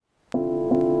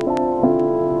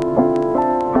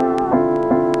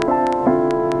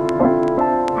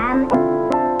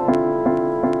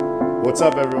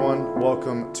What's up, everyone?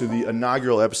 Welcome to the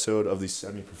inaugural episode of the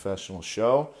Semi-Professional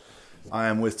Show. I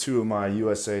am with two of my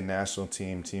USA national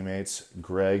team teammates,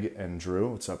 Greg and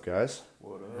Drew. What's up, guys?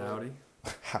 What up? Howdy.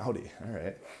 Howdy. All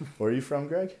right. Where are you from,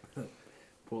 Greg?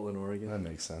 Portland, Oregon. That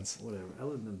makes sense. Whatever. I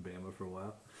lived in Bama for a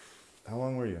while. How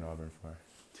long were you in Auburn for?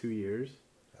 2 years.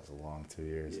 That was a long 2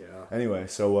 years. Yeah. Anyway,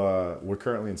 so we're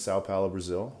currently in Sao Paulo,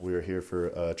 Brazil. We are here for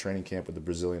a training camp with the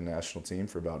Brazilian national team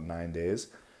for about 9 days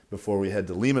before we head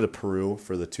to Lima to Peru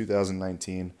for the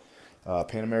 2019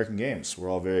 Pan American Games. We're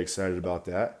all very excited about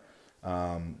that.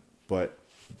 But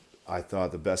I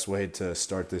thought the best way to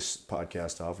start this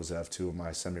podcast off was to have two of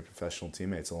my semi-professional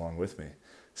teammates along with me.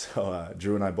 So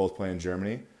Drew and I both play in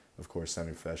Germany, of course,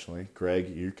 semi-professionally. Greg,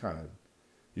 you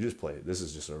just play. This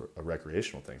is just a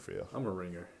recreational thing for you. I'm a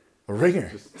ringer. A ringer.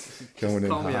 Just Coming in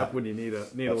call me hot. up when you need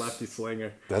a lefty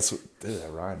slinger. That's what, dude,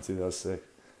 that rhymed too. That was sick.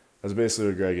 That's basically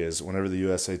what Greg is. Whenever the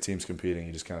USA team's competing,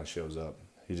 he just kind of shows up.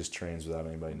 He just trains without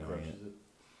anybody knowing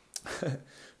it.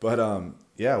 But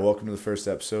yeah, welcome to the first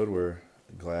episode. We're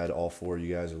glad all four of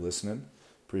you guys are listening.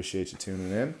 Appreciate you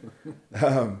tuning in.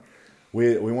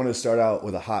 We wanted to start out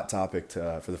with a hot topic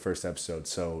for the first episode.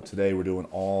 So today we're doing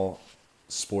all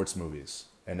sports movies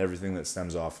and everything that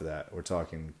stems off of that. We're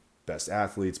talking best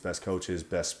athletes, best coaches,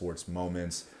 best sports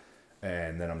moments,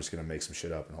 and then I'm just going to make some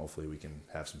shit up and hopefully we can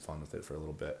have some fun with it for a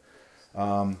little bit.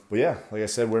 But yeah, like I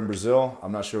said, we're in Brazil.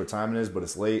 I'm not sure what time it is, but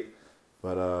it's late.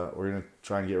 But we're going to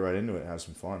try and get right into it and have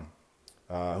some fun.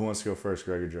 Who wants to go first,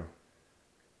 Greg or Joe?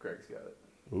 Greg's got it.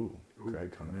 Ooh,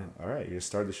 Greg coming in. All right, you're going to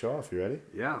start the show off. You ready?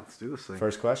 Yeah, let's do this thing.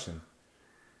 First question.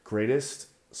 Greatest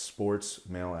sports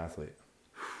male athlete?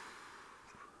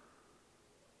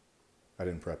 I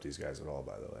didn't prep these guys at all,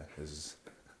 by the way. This is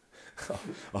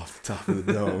off the top of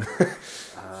the dome.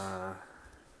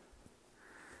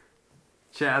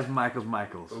 Chaz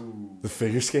Michaels. Ooh. The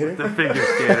figure skater? The figure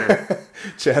skater.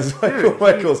 Chaz Dude,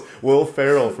 Michaels. Will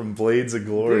Ferrell from Blades of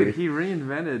Glory. Dude, he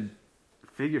reinvented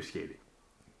figure skating.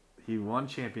 He won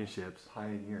championships.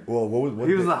 Pioneer. Well, what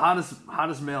He was the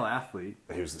hottest male athlete.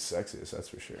 He was the sexiest, that's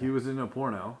for sure. He was in a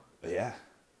porno. Yeah.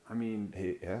 I mean,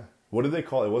 Yeah. What did they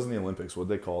call it? It wasn't the Olympics. What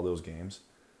did they call those games?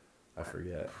 I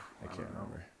forget. I can't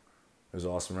remember. It was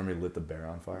awesome. Remember he lit the bear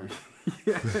on fire?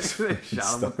 yeah, they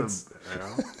shot him with the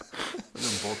arrow.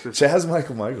 Chaz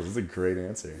Michaels. That's a great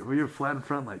answer. Well, you're flat in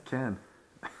front like Ken.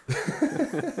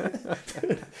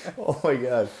 Oh my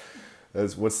god.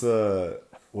 What's the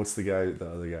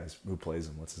other guys who plays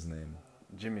him? What's his name?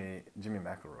 Jimmy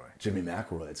McElroy. Jimmy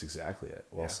McElroy. That's exactly it.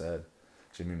 Well Yeah. said.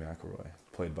 Jimmy McElroy,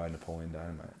 played by Napoleon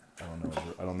Dynamite.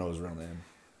 I don't know his real name.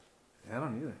 Yeah, I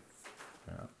don't either.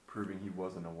 Yeah. Proving he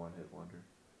wasn't a one-hit wonder.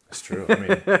 It's true. I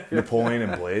mean, Napoleon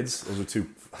and Blades, those are two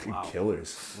fucking Wow.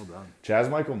 killers. Well done. Chaz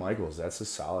Michaels, that's a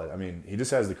solid. I mean, he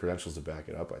just has the credentials to back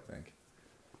it up, I think.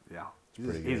 Yeah.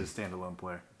 pretty He's good. a standalone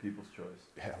player. People's choice.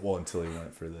 Yeah, well, until he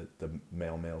went for the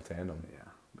male tandem. Yeah.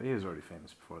 But he was already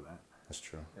famous before that. That's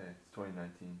true. Hey, it's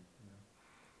 2019.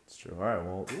 That's true. All right,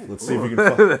 well, let's see if you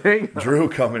can There you go. Drew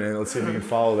coming in. Let's see if you can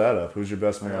follow that up. Who's your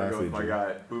best I male gotta go with athlete, my Drew?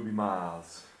 guy, Booby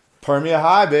Miles. Permia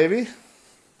High, baby.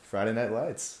 Friday Night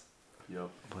Lights. Yep.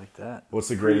 Like that. What's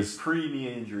the greatest?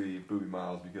 Pre-knee injury Booby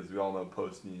Miles, because we all know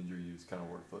post-knee injury he was kind of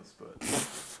worthless. But,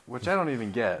 Which I don't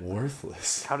even get.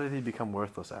 Worthless. How did he become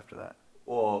worthless after that?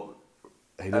 well,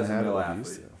 He as didn't a have it male like he athlete,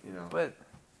 used to. you know. But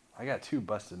I got 2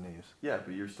 busted knees. Yeah,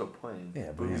 but you're still playing. Yeah,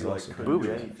 but Booby, he's like, also couldn't do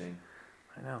Booby. anything.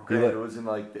 I know. He Granted, let- it was in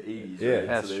like the 80s. Yeah, right?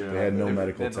 That's So true. They had no They-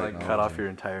 medical they'd, like cut technology. off your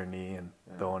entire knee and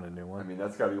throw in a new one. I mean,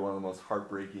 that's got to be one of the most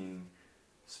heartbreaking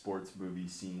sports movie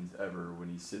scenes ever when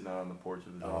he's sitting out on the porch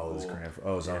with his Oh, his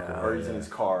uncle. his Yeah. uncle. Or he's yeah. in his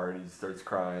car and he starts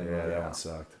crying. Yeah, like, that one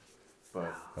sucked.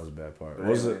 But, That was a bad part. but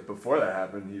What was anyway, it? before that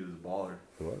happened, he was a baller.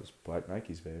 It was Black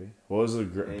Nikes, baby. What was the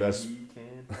And best? he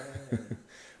can play.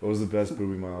 What was the best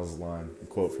Booby Miles line? A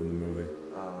quote from the movie.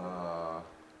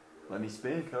 Let me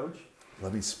spin, coach.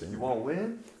 Let me spin. You want to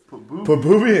win? Put booby. Put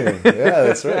Booby in. Yeah,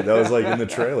 that's right. That was like in the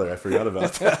trailer. I forgot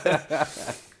about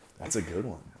that. That's a good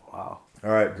one. Wow. All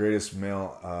right, greatest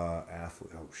male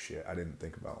athlete. Oh shit, I didn't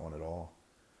think about one at all.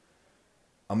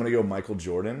 I'm gonna go Michael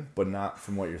Jordan, but not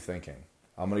from what you're thinking.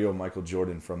 I'm gonna go Michael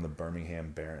Jordan from the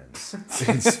Birmingham Barons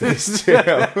in Space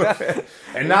Jam,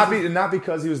 and not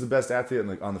because he was the best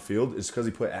athlete on the field. It's because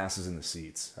he put asses in the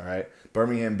seats. All right,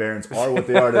 Birmingham Barons are what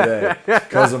they are today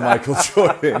because of Michael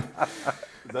Jordan.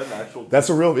 Is that an actual? That's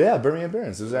a real Birmingham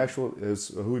Barons. It was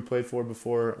who he played for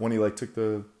before when he took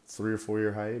the 3 or 4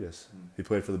 year hiatus. He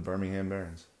played for the Birmingham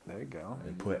Barons. There you go.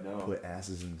 And No. put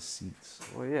asses in the seats.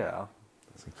 Well, yeah.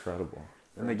 That's incredible.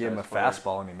 Then they gave him a Franchise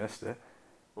fastball and he missed it.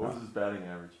 What was his batting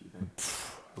average, you think?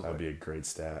 That would be a great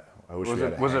stat. I wish Was we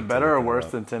had it a was Hank it to better look or that worse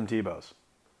up. than Tim Tebow's?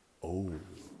 Oh,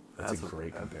 That's a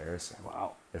great comparison.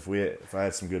 Wow. If I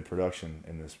had some good production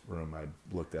in this room, I'd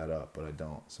look that up, but I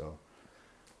don't. So,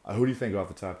 who do you think off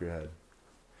the top of your head?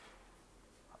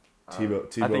 Tebow.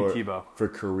 I think Tebow for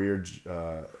career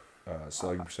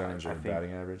slugging percentage or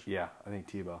batting average. Yeah, I think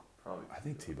Tebow. Probably. I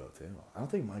think Tebow too. I don't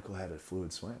think Michael had a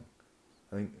fluid swing.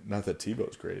 I think not that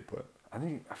Tebow's great, but I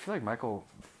feel like Michael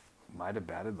might have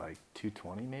batted like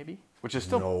 220 maybe, which is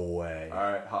still no way. All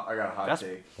right, I got a hot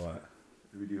take. What?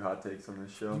 Do we do hot takes on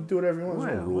this show? You can do whatever you want.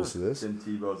 There's no Well, rules to this. Tim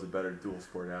Tebow's a better dual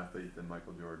sport athlete than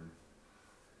Michael Jordan.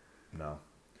 No.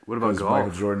 What about Because golf?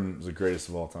 Michael Jordan was the greatest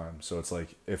of all time. So it's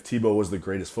like if Tebow was the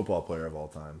greatest football player of all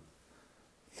time.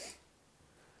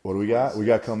 What do we got? We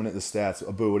got coming at the stats.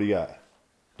 Abu, what do you got?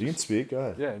 You can speak. Go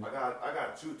ahead. Yeah. I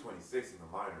got 226 in the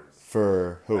minors.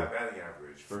 For who? My batting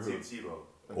average for Tim Tebow.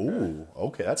 Ooh,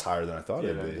 okay, that's higher than I thought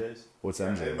Yeah, it'd be. MJ's. What's Yeah,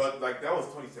 MJ? but like that was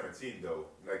 2017 though.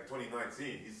 Like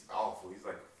 2019, he's awful. He's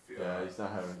like Yeah, he's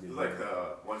not having a good he's like year.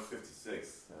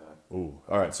 156. Ooh,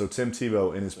 all right. So Tim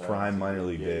Tebow in his Yeah, prime he's minor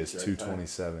league engaged, days, right?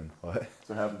 227. What? That's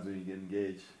what happens when you get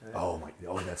engaged. Oh my!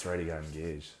 Oh, that's right. He got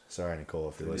engaged. Sorry, Nicole,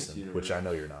 if you're Goodness, listening, you which know. I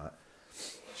know you're not.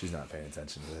 She's not paying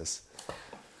attention to this.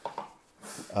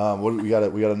 What we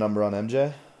got? We got a number on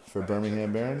MJ for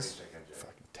Birmingham Barons.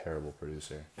 Fucking terrible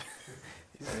producer.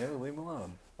 Yeah, leave him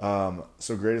alone.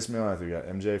 So greatest male athlete, we got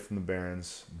MJ from the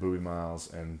Barons, Bowie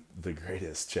Miles, and the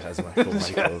greatest Chaz Michael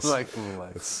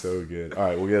Michaels. It's so good. All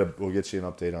right, we'll get you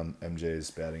an update on MJ's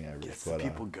batting average. Gets the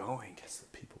people going. Gets the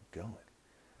people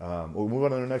going. We'll move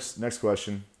on to the next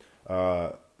question.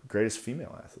 Greatest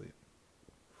female athlete.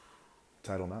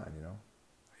 Title IX, you know.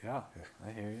 Yeah,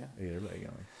 I hear you. Yeah, everybody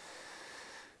going.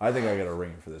 I think I got a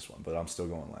ring for this one, but I'm still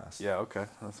going last. Yeah, okay,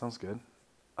 that sounds good.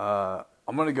 I'm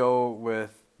gonna go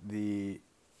with the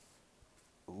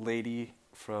lady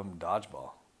from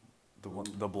Dodgeball,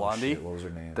 the blondie Shit, what was her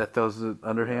name? that throws the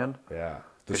underhand. Yeah.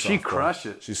 She softball. crushed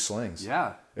it. She slings.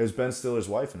 Yeah, It was Ben Stiller's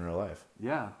wife in real life.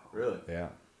 yeah. Really? Yeah.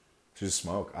 She's a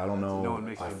smoke. I don't know. No one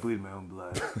makes me bleed my own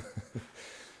blood.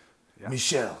 Yeah.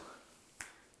 Michelle.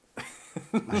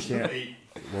 I can't.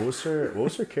 What was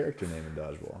her character name in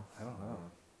Dodgeball? I don't know.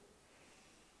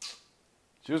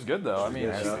 She was good though. I mean,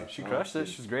 good. she crushed it.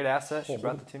 She was a great asset. She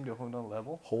brought the team to a whole nother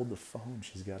level. Hold the phone.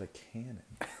 She's got a cannon.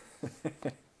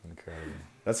 Incredible.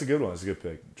 That's a good one. That's a good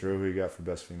pick. Drew, who you got for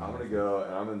best female? I'm gonna go,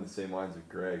 and I'm in the same lines with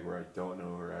Greg, where I don't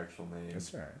know her actual name,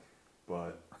 That's all right.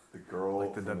 but the girl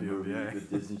Like the from the movie, WNBA.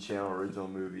 the Disney Channel original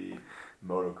movie,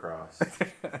 Motocross.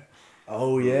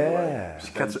 Oh yeah.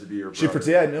 She cuts to be her She brother.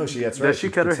 pretends. Yeah, no, she gets right. Does she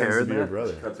cut her pretends hair to in be her that?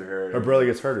 brother. Cuts her hair. Her brother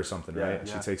gets hurt or something, Yeah. right?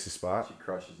 Yeah. She takes his spot. She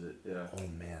crushes it. Yeah. Oh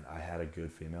man, I had a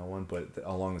good female one, but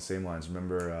along the same lines.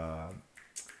 Remember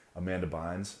Amanda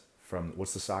Bynes from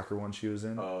what's the soccer one she was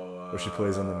in, where she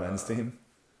plays on the men's team?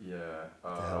 Yeah.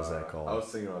 What the hell's that called? I was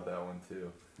thinking about that one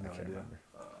too. I can't idea. remember.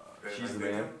 She's the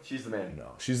man. She's the man.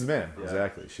 No, she's the man. Yeah.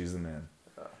 Exactly, she's the man.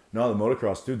 No, the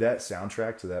motocross, dude. That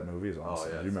soundtrack to that movie is awesome.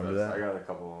 Oh yeah. Do you remember I that? got a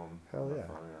couple of them. Hell yeah.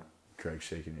 Fun, Craig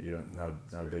shaking it. You don't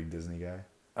not a big Disney guy,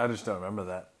 I just don't remember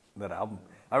that album.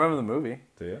 I remember the movie.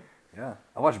 do you? Yeah,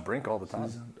 I watch Brink all the time.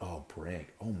 Oh,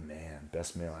 Brink. Oh man,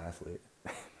 best male athlete,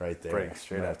 right there. Brink,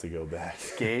 straight I'm gonna up. have to go back.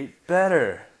 Skate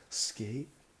better. Skate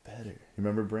better. You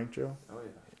remember Brink, Joe? Oh yeah.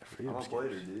 Freedom I'm a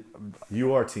skaters. blader, dude.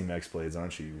 You are Team X Blades,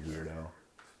 aren't you, you weirdo?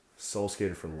 Soul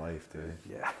skater for life, dude.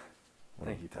 Yeah.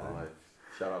 Thank you, My Tyler. life.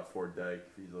 Shout out Ford Dyke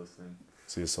if he's listening.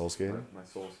 See a soul skater? My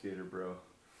soul skater, bro.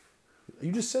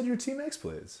 You just said you're Team X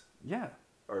Blades. Yeah.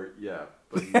 Or yeah,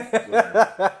 but you know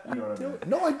what I mean.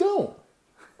 No, I don't.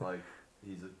 Like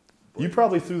he's a. You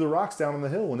probably threw the rocks down on the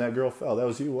hill when that girl fell. That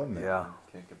was you, wasn't it? Yeah.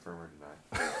 Can't confirm or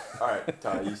deny. All right,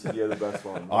 Ty, you said you had the best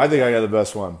one. I think I got the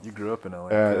best one. You grew up in LA.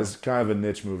 It's kind of a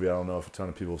niche movie. I don't know if a ton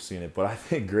of people have seen it, but I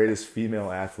think greatest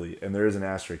female athlete, and there is an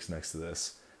asterisk next to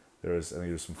this. I think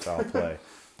there's some foul play,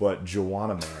 but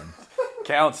Joanna Man.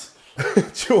 Counts.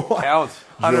 Joanna, Counts.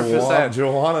 100%.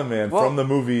 Joanna Man Well- from the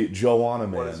movie Joanna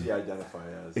What does he Man. identify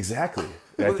as? Exactly.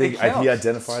 Well, I think it counts. he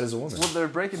identified as a woman. Well, they're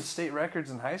breaking state records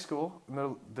in high school.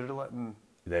 And they're letting.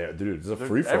 Dude, there's a they're-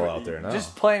 free for all every- out there now.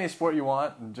 Just play any sport you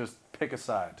want and just pick a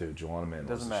side. Dude, Joanna Man Doesn't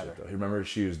knows the matter. shit, though. You remember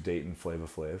she was dating Flava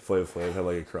Flav? Flava Flav had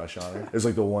like a crush on her. It was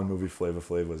like the one movie Flava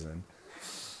Flav was in.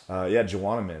 Yeah,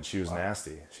 Joanna Man. She was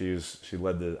nasty. She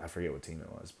led the, I forget what team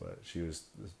it was, but she was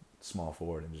the small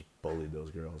forward and just bullied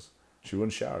those girls. She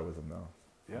wouldn't shower with them though.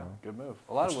 Yeah, No. good move.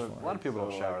 A lot Which is of fine. a lot of people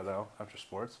don't So, shower though after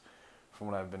sports, from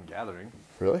what I've been gathering.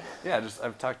 Really? Yeah,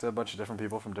 I've talked to a bunch of different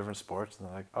people from different sports, and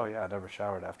they're like, "Oh yeah, I never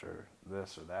showered after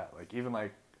this or that." Like even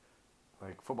like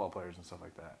football players and stuff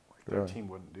like that. Like their Really? team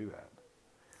wouldn't do that.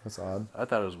 That's odd. I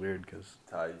thought it was weird because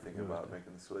Ty, you thinking about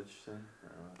making the switch soon?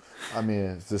 I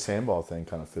mean, if this handball thing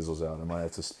kind of fizzles out, I might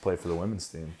have to play for the women's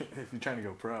team. if you're trying to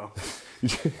go pro.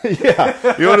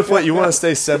 Yeah, you want to play. You want to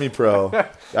stay semi-pro.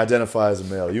 Identify as a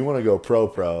male. You want to go pro.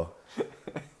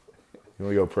 You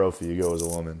want to go profi, you go as a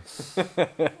woman.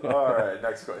 All right,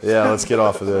 next question. Yeah, let's get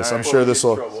off of this. All I'm right. sure this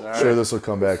will. Trouble. Sure, this will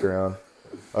come back around.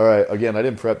 All right. Again, I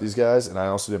didn't prep these guys, and I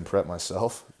also didn't prep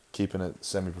myself. Keeping it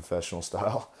semi-professional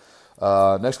style.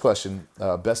 Next question: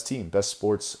 best team, best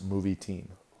sports movie team.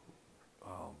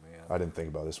 Oh man. I didn't think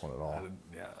about this one at all.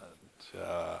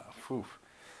 Phew.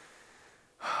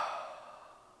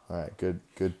 All right, good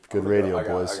radio,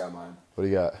 boys. I got mine. What do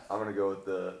you got? I'm gonna go with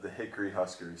the Hickory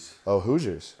Huskers Oh,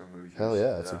 Hoosiers. from Hoosiers. Hell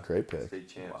yeah, that's a great pick. State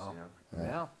champs, Wow. you know.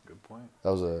 Yeah. Good point.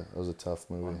 That was a tough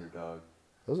movie. Underdog.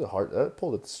 That was a hard. That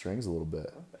pulled at the strings a little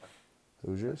bit.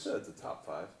 Hoosiers. That's a top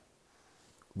 5.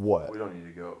 What? We don't need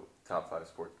to go top 5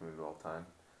 sports movie of all time.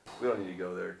 We don't need to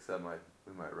go there because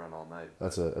we might run all night.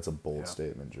 That's a bold Yeah.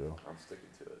 statement, Drew. I'm sticking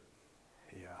to it.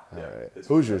 Yeah. All Yeah, right, it's-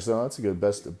 Hoosiers. No, that's a good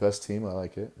best team. I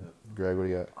like it. Greg, what do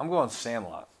you got? I'm going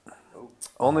Sandlot. Oh.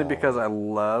 Only because I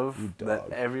love you that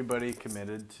dog. everybody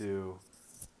committed to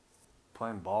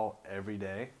playing ball every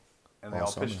day, and they All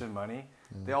all pitched summer. in money.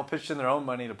 They all pitched in their own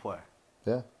money to play.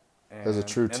 Yeah, And, it was a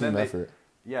true and then team they- effort.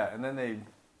 Yeah, and then they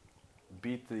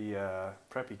beat the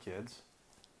preppy kids.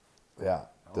 Yeah,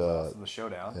 That was awesome, the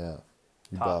showdown. yeah.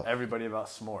 You Taught bet. everybody about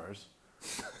s'mores.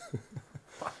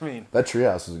 I mean, That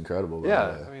treehouse was incredible. By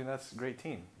yeah, the way. I mean that's a great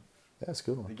team. Yeah, it's a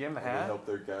good They one. gave him a They hat. helped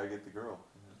their guy get the girl.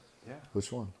 Yeah.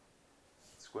 Which one?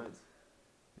 Squids.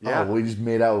 Yeah. Oh, well, he just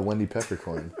made out with Wendy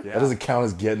Peppercorn. Yeah. That doesn't count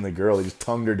as getting the girl. He just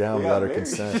tongued her down They without got her married.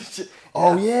 consent.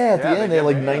 Oh yeah, at Yeah, the they end they had got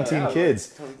like married. 19 Yeah,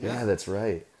 kids. like, Yeah, that's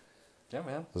right. Yeah,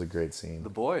 man. That was a great scene. The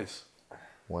boys.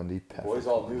 Wendy The Peppercorn. boys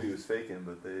all knew he was faking,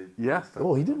 but they Yeah.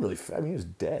 Oh, he didn't really. I mean, he was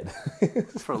dead.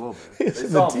 Just for a little bit. He was They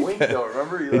in saw the him deep wink end. though.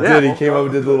 Remember? He like, did. He woke came up up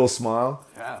and did a little smile.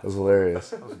 Yeah. That was hilarious.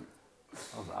 That was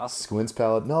awesome. Squints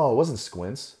palette. No, it wasn't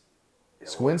Squints. Yeah, it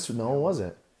Squints. No, it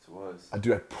wasn't. It was.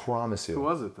 Dude, I promise you. Who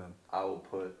was it then? I will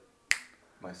put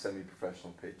my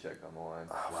semi-professional paycheck on the line.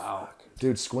 Wow.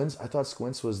 Dude, Squints. I thought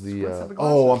Squints was the. Squints had the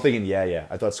Oh, glasses. I'm thinking. Yeah.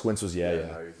 I thought Squints was. Yeah. no,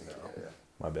 you're thinking, yeah.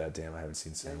 My bad. Damn, I haven't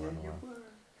seen Sandlot in a while.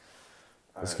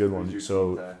 That's a Alright, good who's one. your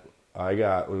So- team, Ty? I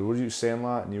got. What did you?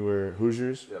 Sandlot, and you were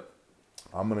Hoosiers. Yep.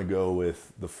 I'm gonna go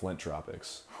with the Flint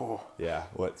Tropics. Oh. Yeah.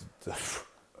 What?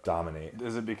 Dominate.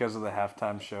 Is it because of the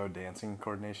halftime show dancing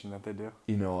coordination that they do?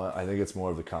 You know what? I think it's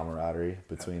more of the camaraderie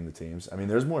between the teams. I mean,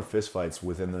 there's more fistfights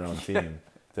within their own team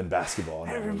than basketball. in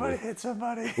that Everybody movie. hit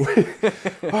somebody. All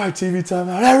right, TV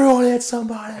timeout. Everyone hit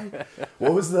somebody.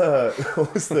 What was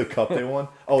the cup they won?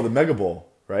 Oh, the Mega Bowl,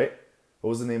 right? What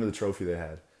was the name of the trophy they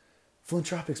had? Flint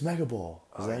Tropics Mega Bowl.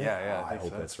 Is Oh, that it? yeah, yeah, Oh, I I think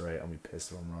hope so. that's right. I'll be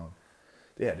pissed if I'm wrong.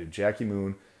 Yeah, dude. Jackie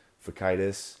Moon,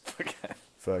 Fakitis,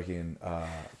 fucking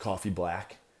Coffee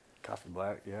Black, Coffee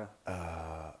Black, yeah.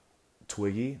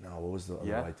 Twiggy. No, what was the other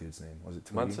Yeah. white dude's name? Was it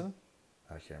Twiggy? Munson?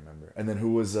 I can't remember. And then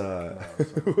who was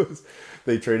who was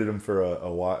they traded him for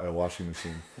a washing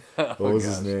machine. What was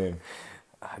his gosh. name?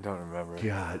 I don't remember.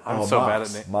 God, I'm so bad at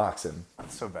Mox. names. Moxon. I'm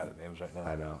so bad at names right now.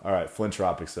 I know. All right, Flint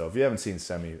Tropics. So if you haven't seen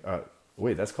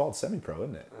wait, that's called Semi-Pro,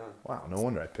 isn't it? Wow, no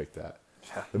wonder I picked that.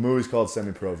 Yeah. The movie's called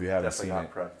Semi-Pro. If you haven't Definitely seen not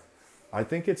it, prepped. I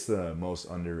think it's the most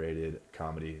underrated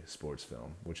comedy sports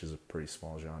film, which is a pretty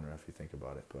small genre if you think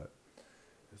about it, but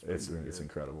it's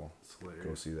incredible. It's Go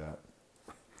hilarious. see that.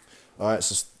 All right,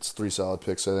 so it's 3 solid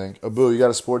picks, I think. Abu, you got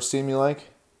a sports team you like?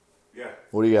 Yeah.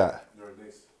 What do you got? North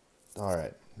Knicks. All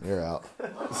right, you're out.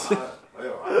 It's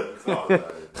all about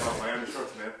it. No, Miami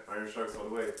Sharks, man. Miami Sharks all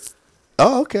the way.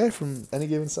 Oh, okay, from Any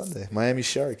Given Sunday. Miami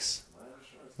Sharks. Miami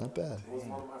Sharks. Not bad. It was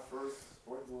one of my first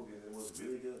sports movies. It was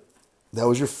really good. That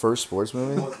was your first sports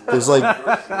movie? There's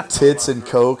like tits and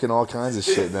coke and all kinds of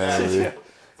shit in that movie.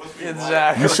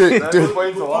 Exactly. You should, That dude.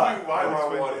 explains a lot. Why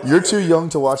would I want it? You're too young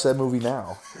to watch that movie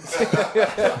now.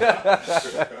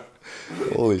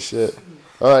 Holy shit.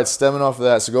 All right, stemming off of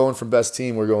that, so going from best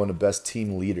team, we're going to best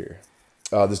team leader.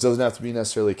 This doesn't have to be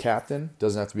necessarily a captain,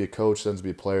 doesn't have to be a coach, doesn't have to be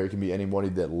a player. It can be anybody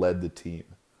that led the team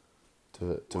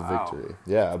to Wow. victory.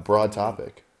 Yeah, a broad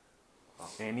topic.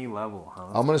 Any level, huh?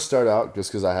 I'm going to start out just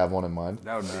because I have one in mind.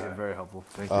 That would be very helpful.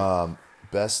 Thank you.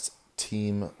 Best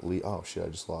team lead. Oh, shit, I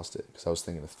just lost it because I was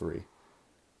thinking of 3.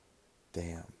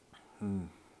 Damn.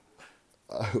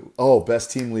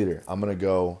 Best team leader. I'm going to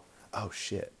go. Oh,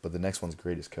 shit. But the next one's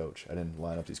greatest coach. I didn't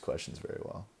line up these questions very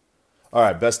well. All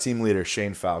right, best team leader,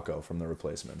 Shane Falco from The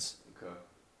Replacements. Okay.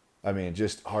 I mean,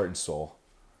 just heart and soul.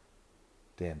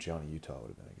 Damn, Johnny Utah would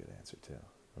have been a good answer, too.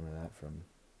 Remember that from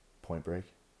Point Break?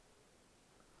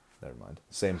 Never mind.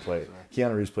 Same play.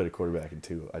 Keanu Reeves played a quarterback in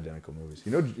 2 identical movies.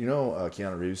 You know,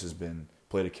 Keanu Reeves has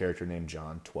played a character named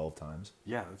John 12 times.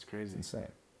 Yeah, that's crazy. It's insane.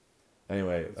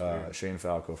 Anyway, Shane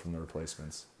Falco from The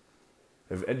Replacements.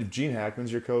 If Gene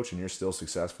Hackman's your coach and you're still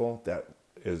successful, that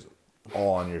is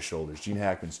all on your shoulders. Gene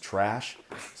Hackman's trash.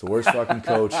 He's the worst fucking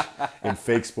coach in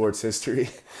fake sports history.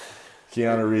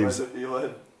 Keanu Reeves. He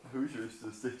led Hoosiers to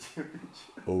the state championship.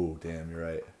 Oh, damn, you're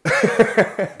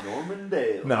right. Norman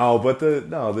Dale. No, but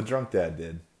the drunk dad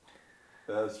did.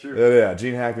 That's true. Yeah,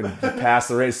 Gene Hackman passed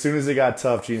the race. As soon as it got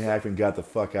tough, Gene Hackman got the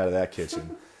fuck out of that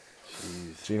kitchen.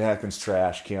 Jeez. Gene Hackman's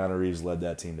trash. Keanu Reeves led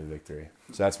that team to victory.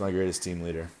 So that's my greatest team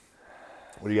leader.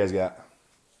 What do you guys got?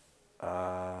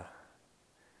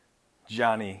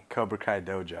 Johnny, Cobra Kai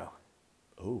Dojo.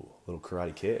 Ooh, little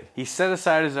Karate Kid. He set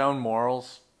aside his own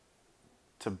morals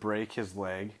to break his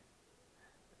leg,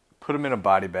 put him in a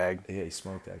body bag. Yeah, he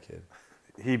smoked that kid.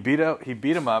 He beat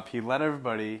him up. He led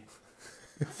everybody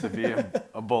to be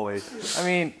a bully. I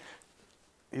mean,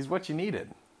 he's what you needed.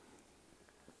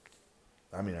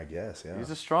 I mean, I guess, yeah. He's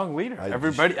a strong leader. I-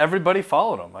 Everybody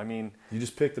followed him. I mean, You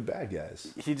just picked the bad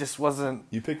guys. he just wasn't.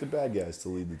 You picked the bad guys to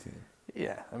lead the team.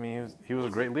 Yeah, I mean, he was a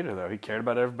great leader though. He cared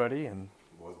about everybody, and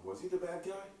Was he the bad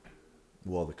guy?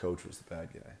 Well, the coach was the bad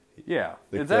guy. yeah,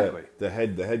 The- exactly. The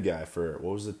head guy for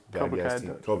what was the bad Cobra guys Kai team?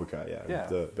 Dojo. Cobra Kai, yeah. Yeah,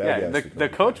 The bad guys. The for Cobra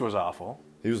coach Kai. was awful.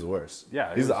 He was the worst. Yeah,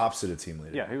 he he's the was- opposite of team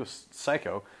leader. Yeah, he was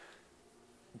psycho.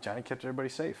 Johnny kept everybody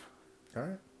safe. All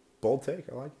right. Bold take.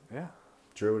 I like it. Yeah.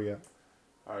 Drew, what do you got?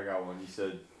 I got one. You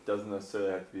said doesn't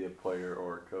necessarily have to be a player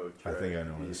or a coach. I Right? think I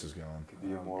know Could where be- this is going. Could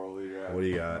be a moral leader. What do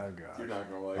you got? Oh gosh. You're not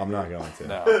gonna like. I'm it. not going to.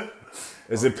 No.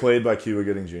 Is it played by Cuba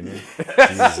Gooding Jr.?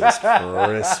 Jesus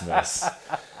Christmas.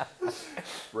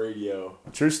 Radio.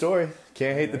 True story.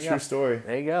 Can't hate the There you true go. story.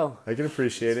 There you go. I can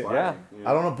appreciate it. Yeah.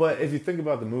 I don't know, but if you think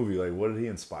about the movie, like, what did he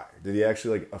inspire? Did he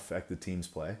actually like affect the team's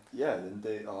play? Yeah, didn't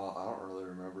they? I don't really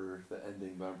remember the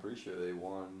ending, but I'm pretty sure they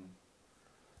won.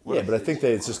 Yeah, but I think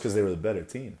it's just because they were the better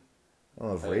team. I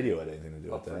don't know if Hey, radio had anything to do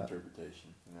with Up for that.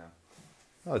 interpretation. Yeah.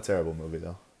 Not a terrible movie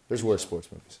though. There's worse sports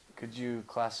movies. Could you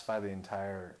classify the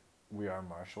entire We Are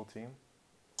Marshall team?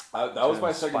 That was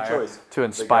my second inspire- choice. to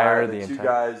inspire the the two entire-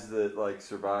 guys that like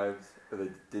survived, or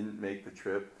that didn't make the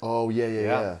trip, Oh yeah,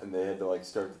 Yeah. and they had to like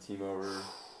start the team over.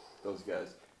 Those guys,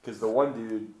 because the one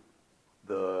dude,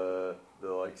 the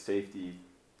like safety,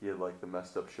 he had like the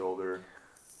messed up shoulder,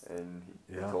 and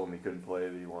he Yeah. told him he couldn't play,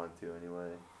 but he wanted to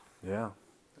anyway. Yeah.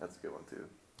 That's a good one too.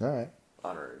 All right.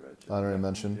 Honorary mention. Honorary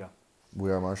mention. Yeah. We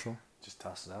Are Marshall. Just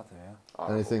toss it out there, yeah.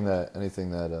 Honorable Anything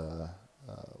that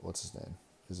what's his name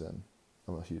is in.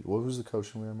 I'm a huge. What was the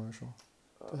coach in We Are Marshall?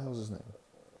 What the hell was his name?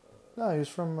 No, he was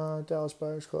from Dallas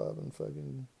Buyers Club and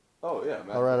fucking. Oh yeah.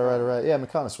 Matt All right. McConaughey. Yeah,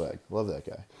 McConaughey. Love that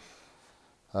guy.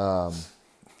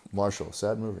 Marshall,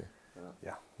 sad movie.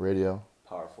 Yeah. Radio,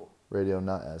 Powerful.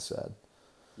 not as sad.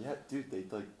 Yeah, dude, they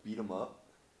like beat him up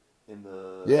in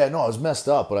the. Yeah, no, it was messed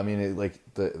up, but I mean,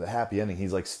 the happy ending.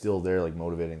 He's like still there, like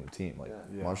motivating the team. Like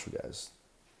Yeah. Marshall guys,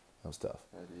 that was tough.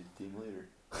 Yeah, dude, team leader.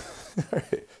 All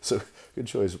right, so good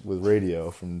choice with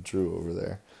radio from Drew over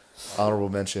there. Honorable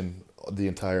mention the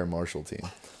entire Marshall team.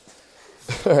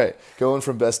 All right, going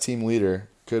from best team leader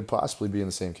could possibly be in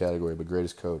the same category, but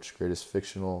greatest coach, greatest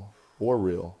fictional or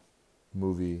real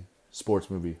sports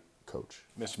movie coach.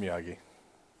 Mr. Miyagi.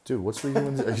 Dude, what's with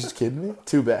you? Are you just kidding me?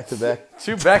 2 back-to-back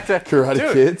Two back to Karate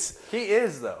Dude, Kids. He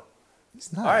is though.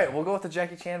 He's not. All right, we'll go with the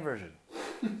Jackie Chan version.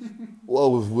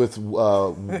 Well, with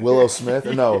Willow Smith.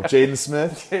 No, Jaden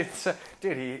Smith.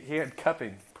 Dude, he had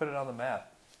cupping. Put it on the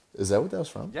map. Is that what that was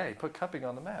from? Yeah, he put cupping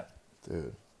on the map.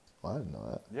 Dude, well, I didn't know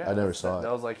that. Yeah, I never saw that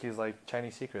it. was like his like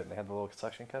Chinese secret, and they had the little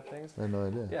suction cup things. I had no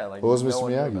idea. Yeah, like what was no Mr.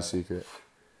 one knew about Miyagi's it. secret?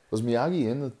 Was Miyagi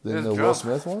in the was Will drunk.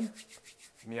 Smith one?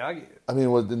 Miyagi. I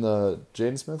mean, what in the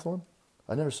Jaden Smith one?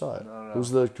 I never saw it. No.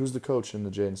 Who's the coach in the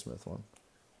Jaden Smith one?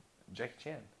 Jackie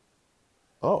Chan.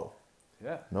 Oh,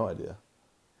 Yeah. no idea.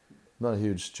 I'm not a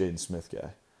huge Jaden Smith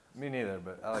guy. Me neither,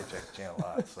 but I like Jackie Chan a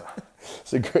lot. So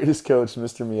It's the greatest coach,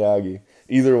 Mr. Miyagi.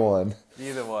 Either one.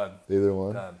 either one. Either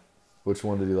one. Done. Which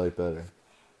one did you like better?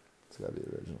 It's got to be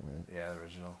the original, right? Yeah, the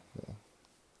original. Yeah.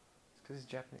 It's because he's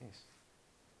Japanese.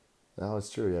 No, it's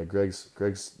true. Yeah, Greg's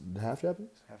half Japanese.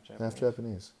 Half Japanese. Half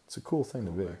Japanese. It's a cool thing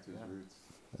to be. Back to his roots.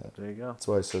 There you go. That's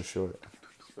why he's so short.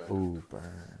 Respect. Ooh, burn.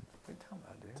 What are you talking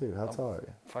about, dude? Dude, how tall are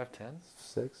you? 5'10"?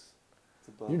 6? It's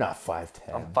above. You're not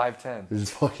 5'10". I'm 5'10". There's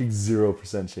fucking 0%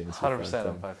 chance. you're 100%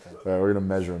 I'm 5'10". 5'10". All right, we're gonna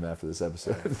measure him after this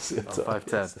episode. See how I'm tall he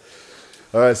 5'10". is.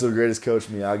 All right, so greatest coach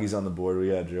Miyagi's on the board. We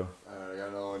got Drew. I got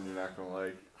another one you're not gonna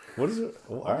like. What is it?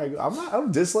 Oh, all right, I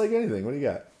don't dislike anything. What do you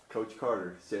got? Coach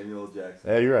Carter, Samuel L. Jackson.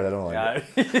 Yeah, you're right. I don't like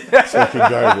it. Yeah. Fucking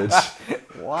garbage.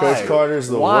 Why? Coach Carter's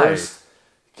the Why? worst.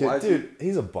 Why is Dude,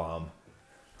 he's a bomb.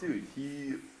 Dude,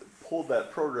 he pulled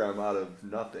that program out of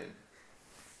nothing.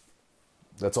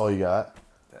 That's all you got?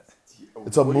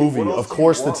 It's a What movie. what else Of do you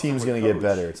course the want team's from a going to get coach?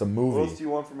 better. It's a What movie. else do you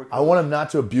want from a coach? I want him not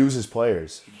to abuse his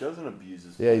players. He doesn't abuse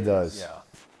his Yeah, he players. does. Yeah.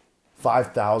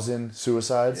 5,000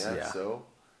 suicides. Yeah, Yeah. so?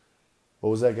 What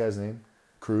was that guy's name?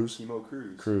 Cruz? Chemo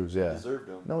Cruz. Cruz, yeah. He deserved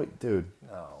him. No, dude.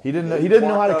 No. He didn't Yeah, know, he he didn't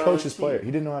know how walked to out coach on his the team. players.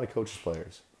 He didn't know how to coach his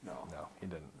players. No. No, he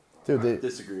didn't. Dude, I they,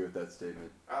 disagree with that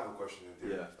statement. I have a question in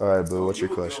there. Yeah. all right, Boo, So what's you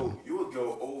your would question? You would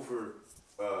go over,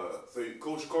 so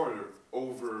Coach Carter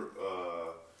over,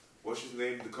 what's his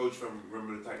name? The coach from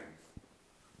Remember the Titans.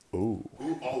 Ooh.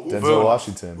 Who Denzel Boone.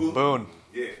 Washington. Boone.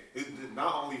 Yeah, it did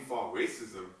not only fought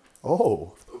racism,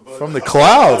 Oh, but from the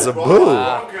clouds, a brought boo.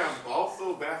 the program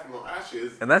also back from the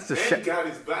ashes. And that's the and shit. got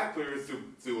his black players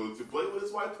to play with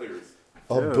his white players.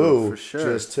 A Dude, boo for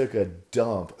sure. just took a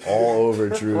dump all over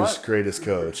Drew's What? greatest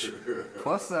coach,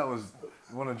 Plus, that was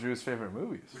one of Drew's favorite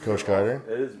movies. Coach Carter.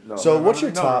 It is. No, So what's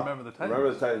your No, top? Remember the Titans.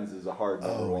 Remember the Titans is a hard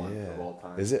number Oh one yeah, of all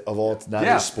time. is it of all not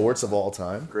Yeah. just sports of all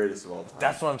time? Greatest of all time.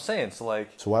 That's what I'm saying. So like,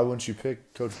 So why wouldn't you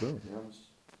pick Coach Boone? You know, I'm just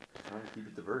trying to keep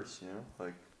it diverse, you know?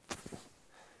 Like,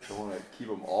 don't want to keep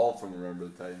them all from Remember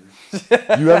the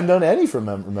Titans. You haven't done any from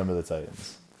Remember the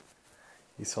Titans.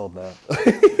 he's holding out.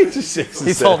 He just shakes his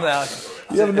He's head. holding out.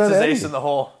 You haven't It's done his any. ace in the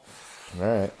hole.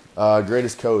 All right.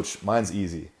 Greatest coach. Mine's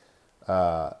easy.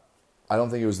 I don't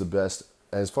think it was the best.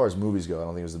 As far as movies go, I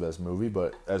don't think it was the best movie.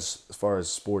 But as far as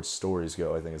sports stories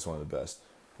go, I think it's one of the best.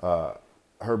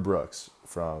 Herb Brooks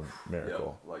from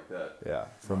Miracle. Yeah, like that. Yeah,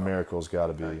 from Miracle's got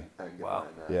to be. I can get Wow.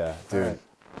 behind that. Yeah, dude.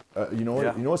 Alright. You know what?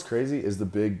 Yeah. You know what's crazy is the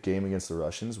big game against the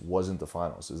Russians wasn't the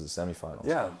finals. It was the semifinals.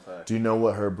 Yeah. Fun fact. Do you know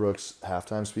what Herb Brooks'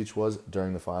 halftime speech was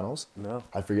during the finals? No.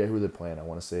 I forget who they're playing. I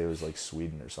want to say it was like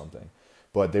Sweden or something.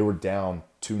 But they were down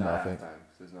 2-0. Not halftime. 'Cause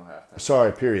There's no halftime.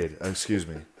 Sorry, period. Excuse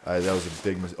me. That was a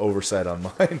big oversight on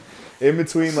mine. In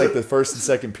between like the first and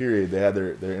second period, they had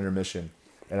their intermission.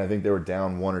 And I think they were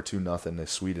down 1 or 2-0 to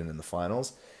Sweden in the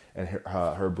finals. And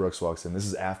Herb Brooks walks in. This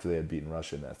is after they had beaten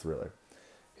Russia in that thriller.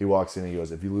 He walks in and he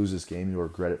goes, "If you lose this game, you'll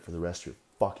regret it for the rest of your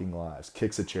fucking lives."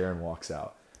 Kicks a chair and walks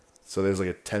out. So there's like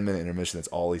a 10-minute intermission. That's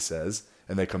all he says.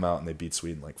 And they come out and they beat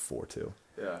Sweden like 4-2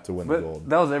 Yeah. to win the But gold.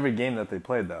 that was every game that they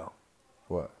played, though.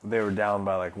 What? They were down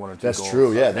by like 1 or 2 That's goals.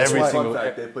 true, yeah, that's every why- single. Fun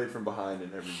fact, they played from behind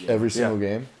in every game. Every single Yeah.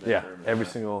 game? Yeah, tournament, every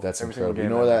yeah. single. That's every incredible. Single You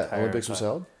game know where that entire Olympics was time.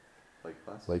 held? Like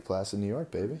class. Lake Placid, New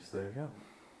York, baby. So there you go.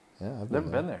 Yeah, I've Never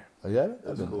been there. Oh, yeah? That I've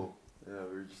was been cool. Yeah,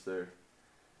 we were just there there.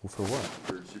 Well, for what?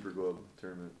 for Super Globe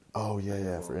tournament. Oh,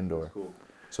 yeah, for It indoor. was cool.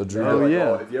 So They Drew, have, Oh, like, yeah.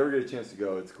 all- if you ever get a chance to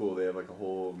go, it's cool. They have like a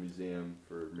whole museum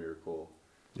for Miracle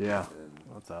Yeah, and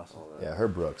that's awesome. all that. yeah,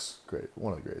 Herb Brooks, great,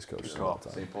 one of the greatest coaches of all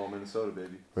time. St. Paul, Minnesota,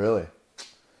 baby. Really?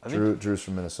 I think Drew's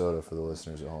from Minnesota for the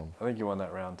listeners at home. I think you won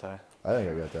that round, Ty. I think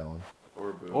I got that one.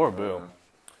 Or Boo. Or Boo.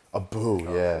 A boo,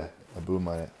 yeah. A boo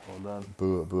might. Well done.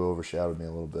 Boo overshadowed me a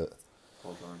little bit.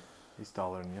 Hold on. He's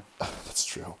taller than you. That's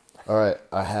true. All right,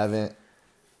 I haven't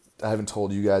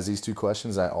told you guys these two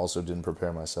questions. I also didn't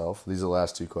prepare myself. These are the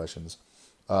last two questions.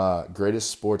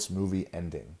 Greatest sports movie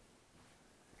ending.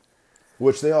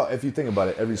 Which they all, if you think about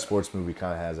it, every sports movie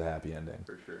kind of has a happy ending.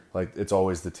 For sure. Like it's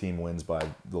always the team wins by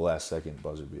the last second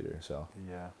buzzer beater. So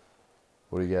Yeah.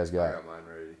 what do you guys I got? got mine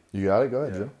ready. You got it. Go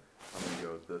ahead, Yeah. Drew. I'm going to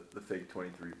go with the fake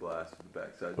 23 blast with the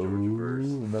backside Ooh, Georgia verse.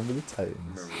 remember the Titans.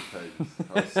 Remember the Titans.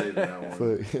 I was saving that one.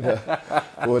 But, you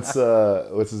know,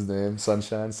 what's his name?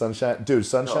 Sunshine. Dude, No,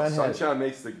 Sunshine. Sunshine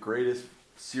makes the greatest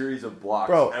series of blocks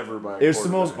Bro, ever by a It's the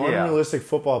most quarterback. Yeah. unrealistic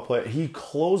football player. He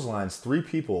clotheslines 3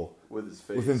 people with his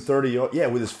face. within 30 yards. Yeah,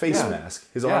 with his face Yeah.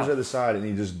 mask. His Yeah. arms are at the side, and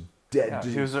he just dead. Yeah,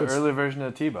 just he was the puts- early version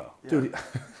of Tebow. Yeah. Dude,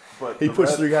 But he the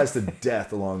puts Red- 3 guys to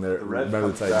death along there. The Red Remember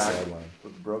the comes Titans back sideline.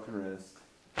 with a broken wrist.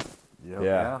 Yep.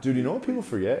 Yeah. Dude, you know what people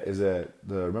forget is that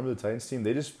remember the Titans team?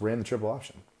 They just ran the triple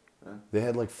option. Huh? They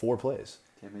had like 4 plays.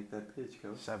 Can't make that pitch,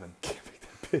 coach. 7. Can't make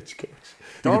that pitch, coach. You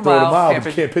Throw can him throw it a out, mile, can't but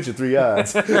you pitch can't pitch it 3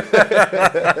 yards.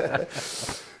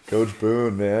 Coach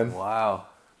Boone, man. Wow.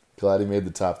 Glad he made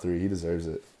the top 3. He deserves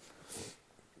it.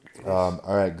 All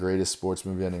right, greatest sports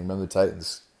movie ending. Remember the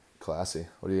Titans. Classy.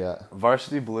 What do you got?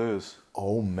 Varsity Blues.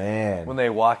 Oh, man. When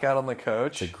they walk out on the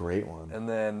coach, It's a great one. and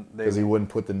then they Because he wouldn't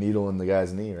put the needle in the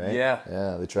guy's knee, right? Yeah.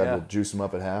 Yeah, they tried to Yeah. juice him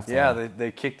up at halftime. yeah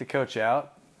they kicked the coach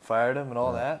out, fired him, and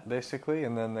all that basically,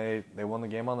 and then they won the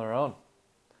game on their own.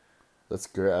 That's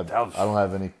great. I That was- don't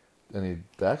have any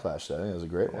backlash to that. I think it was a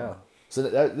great one. Yeah. So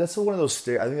that's one of those.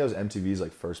 I think that was MTV's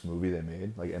like first movie they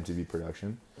made, like MTV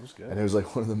production, It was good. and it was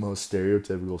like one of the most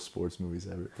stereotypical sports movies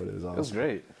ever. But it was awesome. It was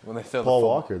great when they threw Paul the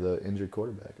Walker, the injured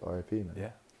quarterback, R.I.P. Man. Yeah.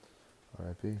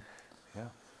 R.I.P. Yeah,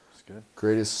 it's good.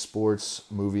 Greatest sports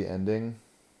movie ending,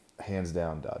 hands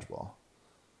down, Dodgeball.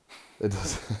 It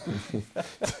doesn't.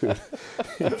 Dude,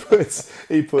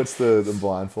 he puts the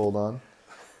blindfold on,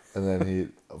 and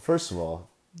then first of all,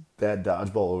 that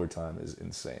dodgeball overtime is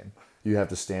insane. You have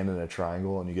to stand in a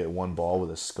triangle and you get one ball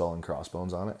with a skull and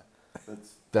crossbones on it.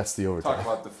 That's the overtime. Talk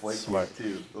about the flake kick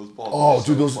too. Those balls. Oh, are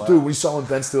dude, so flat. we saw when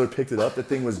Ben Stiller picked it up. That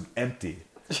thing was empty.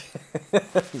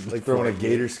 Like throwing a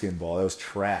gator skin ball. That was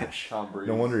trash. Tom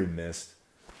Brady. No wonder he missed.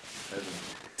 Evan.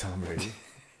 Tom Brady.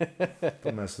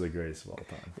 Don't mess with the greatest of all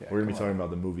time. Yeah, We're gonna be come talking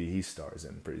about the movie he stars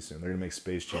in pretty soon. They're gonna make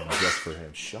Space Jam just for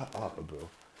him. Shut up, Abu.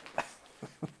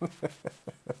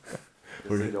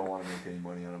 Because they don't want to make any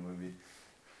money on a movie.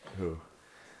 Who?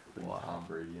 Putting Tom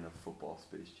Brady in a football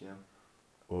Space Jam.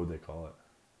 What would they call it?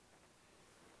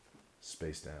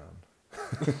 Space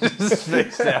Down.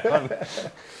 Space down.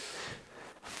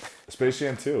 Space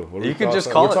Jam 2. What are You we could thoughts just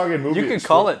on- call We're it. talking movie. You could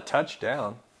call it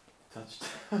touchdown.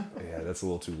 Touchdown. Yeah, that's a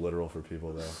little too literal for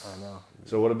people though. I know.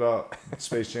 So what about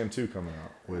Space Jam 2 coming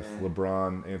out with Yeah.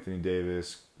 LeBron, Anthony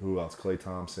Davis, who else? Klay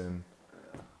Thompson.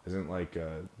 Isn't like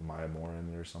Maya Moore in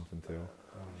there or something too?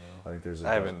 I think there's a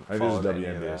I haven't there's a followed any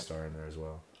of WNBA that. star in there as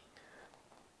well.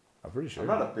 I'm pretty sure. I'm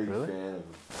not a big Really? fan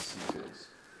of sequels.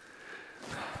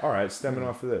 All right, stemming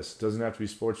off of this, doesn't have to be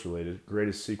sports related.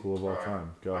 Greatest sequel of all Alright.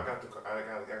 time. Go. I got the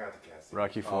casting.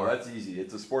 Rocky Oh, Four. that's easy.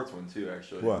 It's a sports one too,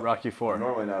 actually. What? Rocky I'm Four.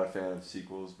 normally not a fan of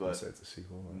sequels, I'd but say it's a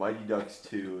sequel. Mighty Ducks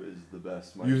 2 is the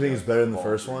best. You think it's better than the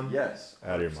first one? one? Yes.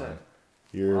 Out of your 100%. mind.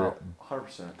 You're Wow.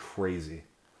 100%. crazy.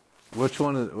 Which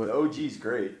one is? The OG's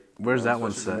great. Where's that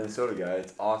one Especially the set? Minnesota guy.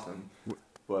 It's awesome.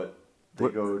 But they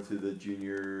What- go to the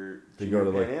junior. They junior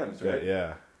go to like Pan Ams, right?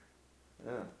 yeah.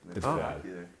 Yeah. They It's don't bad. like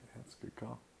either. That's a good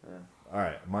call. Yeah. All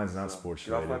right, mine's not So, sports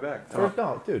get off related. my back. First,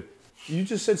 no, dude, you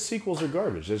just said sequels are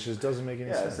garbage. That just doesn't make any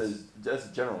Yeah, it sense. says that's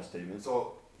a general statement.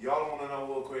 So y'all want to know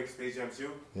real quick? Space Jam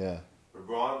 2. Yeah,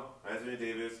 LeBron, Anthony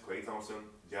Davis, Klay Thompson,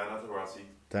 Gianna Taurasi.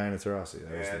 Diana Taurasi.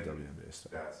 That was And- the WNBA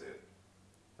star. That's it.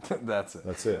 That's it.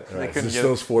 That's it. All They right, couldn't just get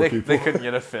those four they, people. They couldn't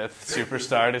get a fifth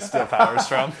superstar to steal powers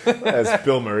from. As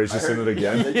Bill Murray's just in it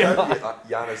again. They tried to get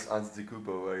Giannis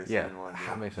Antetokounmpo. I guess they Yeah, didn't want to do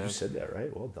that it. makes You sense. said that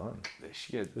right. Well done. They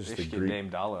should get, This is they the should get Greek- Dame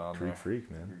Dollar on Greek there. freak,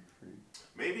 man.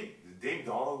 Maybe Dame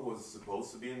Dollar was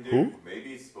supposed to be in there. Who? Maybe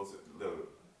he's supposed to. Look,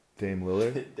 Dame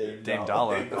Lillard. Dame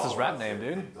Dollar. Dame That's his Dollar, rap I name, said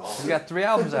dude. Dame Dollar. He's got 3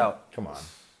 albums out. Come on.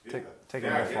 Take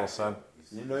him full, son.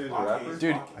 You know he was a rapper?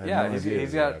 Dude, I had yeah, no idea he he's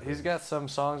was a got rapper. he's got some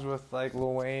songs with like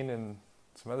Lil Wayne and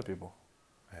some other people.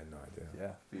 I had no idea.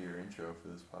 Yeah. Be your intro for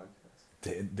this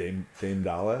podcast. Dame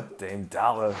Dalla. Dame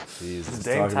Dollar. Jeez, It's let's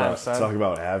Dame talk time, about son. talk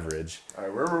about average. All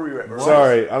right, where were we? At?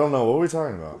 Sorry, I don't know. What were we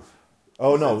talking about?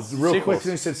 Oh no, real Sequels. quick.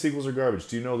 You said sequels are garbage.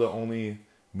 Do you know the only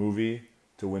movie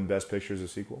to win Best Picture is a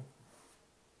sequel?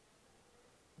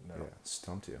 No. Yeah,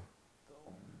 stumped you.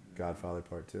 Godfather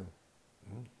Part 2.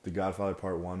 The Godfather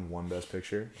Part 1 won Best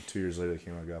Picture. 2 years later, they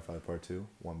came out Godfather Part 2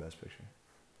 won Best Picture.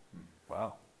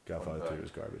 Wow. Godfather Fun 3 fact.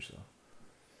 was garbage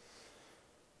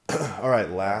though. All right,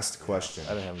 last question.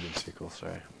 I didn't have a good sequel,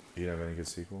 sorry. You didn't have any good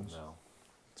sequels? No.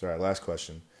 It's all right. Last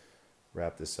question.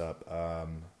 Wrap this up.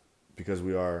 Because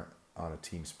we are on a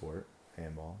team sport,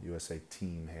 handball, USA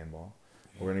team handball.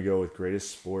 We're gonna go with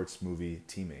greatest sports movie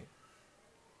teammate.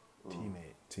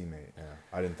 Teammate. Teammate. Yeah,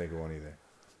 I didn't think of one either.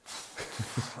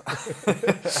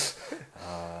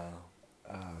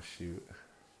 Oh shoot.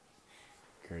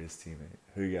 Greatest teammate.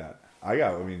 Who you got? I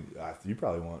mean, you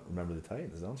probably want Remember the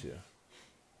Titans, don't you?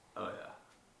 Oh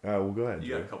yeah. All right. Well, go ahead. You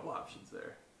got a Jake. couple options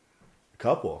there. A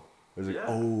couple. There's Yeah.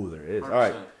 oh, there is. 100%. All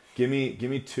right. Give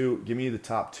me two. Give me the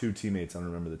top 2 teammates on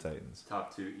Remember the Titans.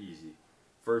 Top 2 easy.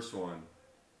 First one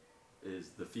is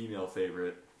the female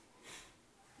favorite,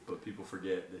 but people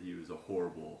forget that he was a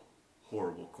horrible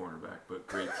cornerback, but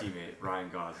great teammate, Ryan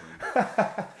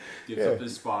Gosling. Gives up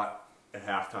his spot at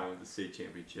halftime of the state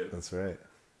championship. That's right.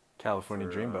 California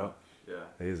for, Dreamboat. Yeah.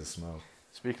 He is a smoke.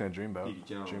 Speaking of Dreamboat, Petey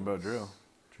Jones. Dreamboat Drew.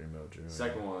 Dreamboat Drew.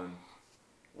 Second one,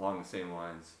 along the same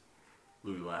lines,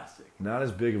 Louis Lastic. Not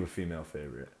as big of a female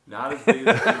favorite. Not as big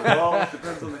as the female. Well, it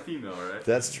depends on the female, right?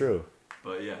 That's true.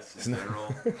 But yes, in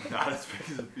general, not as big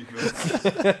as a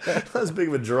female. Not as big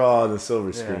of a draw on the silver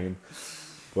Yeah. screen.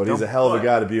 But he's a hell of a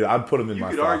guy to be. I'd put him in You my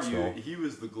could foxhole. argue he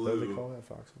was the What do they glue. call that,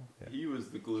 foxhole? Yeah. He was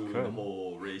the glue in Could. the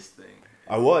whole race thing.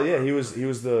 Yeah. He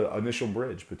was the initial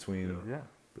bridge between Yeah.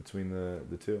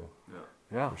 the two. Yeah.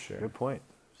 Yeah. For sure. Good point.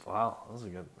 Wow, that was a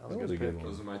good. That was a good pick.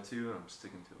 Those are my 2, and I'm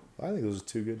sticking to them. I think those are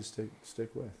too good to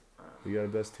stick with. You got a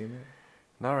best teammate?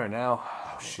 Not right now.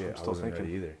 Oh shit! I'm I still wasn't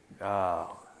thinking. ready either.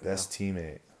 Oh. Best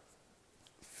teammate.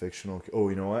 Fictional. Oh,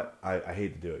 you know what? I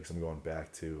hate to do it because I'm going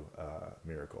back to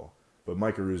Miracle. But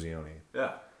Mike Eruzione.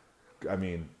 Yeah. I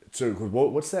mean, so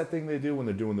what's that thing they do when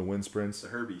they're doing the wind sprints? The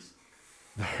Herbies.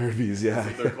 The Herbies, yeah. That's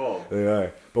what they're called. They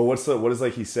are. But what does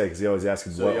like he say? Because he always asks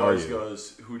him, So what he are always you?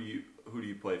 goes, who do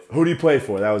you play for? Who do you play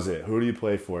for? That was it. Who do you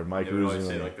play for? Mike They would always Ruzioni.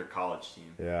 say like their college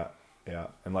team. Yeah,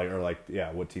 and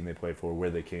what team they play for, where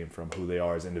they came from, who they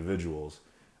are as individuals,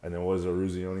 and then what does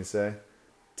Ruzioni say?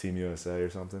 Team USA or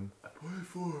something. I play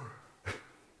for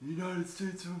the United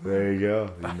States of America. There you go,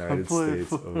 the United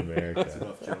States of America. That's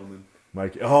enough, gentlemen.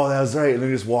 Mike. Oh, that was right. And then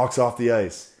he just walks off the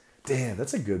ice. Damn,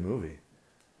 that's a good movie.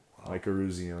 Wow. Mike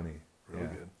Ruzioni. Really Yeah.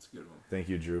 good. It's a good one. Thank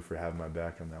you, Drew, for having my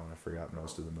back on that one. I forgot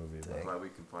most of the movie. But I'm glad we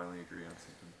can finally agree on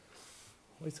something.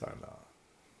 what are you talking about?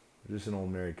 We're just an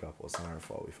old married couple. It's not our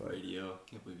fault we fight. Radio.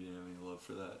 Can't believe you didn't have any love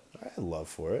for that. I had love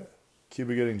for it.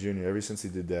 Cuba Gooding Jr. Ever since he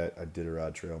did that I Did a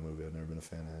Rod Trail movie, I've never been a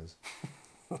fan of his.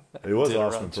 It was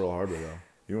awesome in Pearl Harbor, though.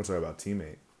 You want to talk about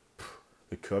teammate?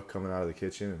 The cook coming out of the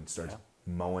kitchen and starts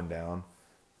mowing down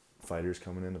fighters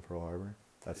coming into Pearl Harbor.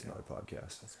 That's another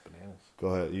podcast. That's bananas. Go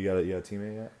ahead. You got a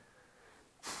teammate yet?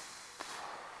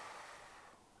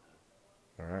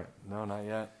 All right. No, not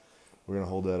yet. We're gonna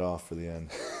hold that off for the end.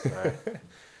 All right.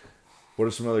 What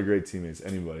are some other great teammates?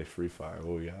 Anybody? Free fire.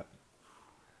 What we got?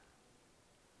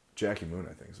 Jackie Moon,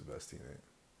 I think, is the best teammate.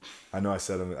 I know I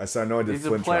said him. I know I did He's a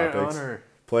Flint player Tropics. owner.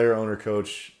 Player, owner,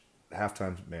 coach,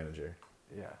 halftime manager.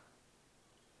 Yeah.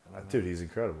 Dude, he's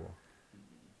incredible.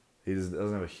 He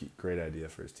doesn't have a great idea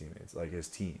for his teammates, like his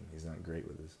team. He's not great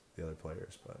with the other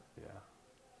players, but Yeah.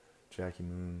 Jackie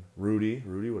Moon, Rudy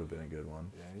would have been a good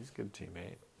one. Yeah, he's a good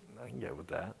teammate. I can get with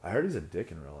that. I heard he's a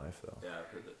dick in real life, though. Yeah, I've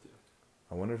heard that too.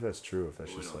 I wonder if that's true. If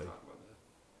that's But we just don't like talk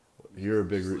about that. you're a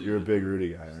big Just you're a leave big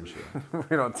Rudy guy, aren't you?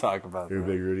 We don't talk about You're a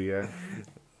that. big Rudy guy,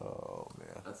 Oh,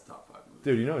 man. That's top 5 movie.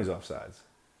 dude. You know he's offsides.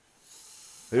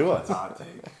 He was. That's a hot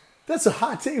take. That's a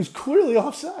hot take. He was clearly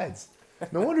offsides.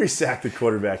 No wonder he sacked the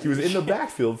quarterback. He was in the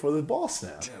backfield for the ball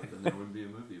snap. Yeah, but then there wouldn't be a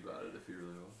movie about it if he really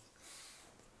was.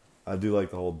 I do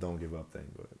like the whole "don't give up" thing,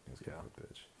 but he's kind of a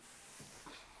bitch.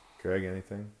 Greg,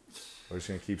 anything? We're just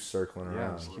gonna keep circling Yeah,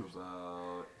 around. just What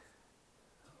about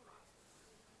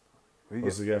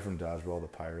What's the guy from Dodgeball, the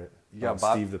pirate? You got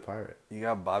Bob- Steve the pirate. You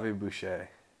got Bobby Boucher.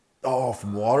 Oh,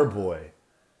 from Waterboy.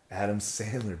 Adam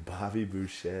Sandler, Bobby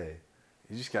Boucher.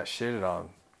 He just got shitted on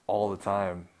all the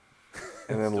time,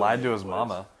 and then lied to his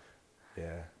mama.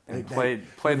 Yeah. And Hey, played you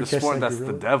the ever catch sport that that's the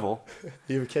gorilla? devil.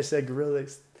 You ever catch that gorilla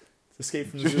that escaped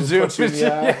from the zoo and punch you in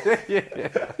the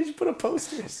eye? He just put up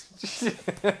posters.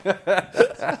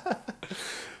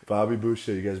 Bobby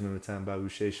Boucher. You guys remember the time Bobby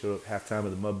Boucher showed up halftime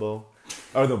of the Mud Bowl?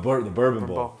 Or the Bourbon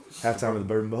Bowl. Bowl. Halftime of the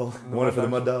Bourbon Bowl. Won it for the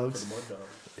Mud Dogs. the Mud Dogs?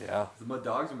 Yeah, The Mud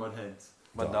Dogs or Mud Hens?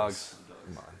 Mud Dogs.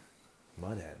 Come on.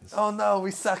 Mud Hens. Oh no,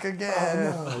 we suck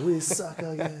again. Oh, no, we suck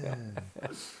again.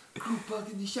 Crew bug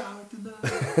in the shower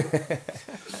tonight.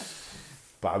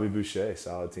 Bobby Boucher,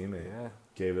 solid teammate. Yeah,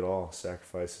 Gave it all,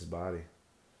 sacrificed his body.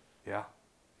 yeah.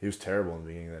 He was terrible in the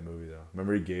beginning of that movie, though.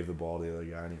 Remember, he gave the ball to the other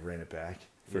guy and he ran it back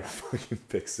for a fucking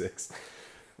pick six.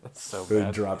 That's so Then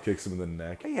bad. drop kicks him in the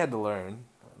neck. He had to learn.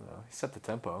 I don't know. He set the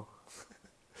tempo.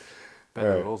 Bend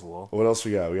All the right. rules a little. What else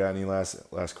we got? We got any last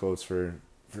quotes for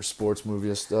sports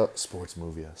movie stuff? Sports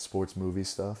movie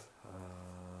stuff.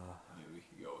 Maybe we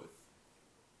could go with.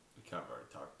 We kind of already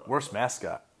talked about Worst it.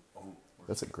 mascot. Oh,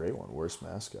 That's a great one. Worst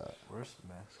mascot. Worst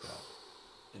mascot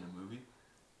in a movie?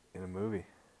 in a movie.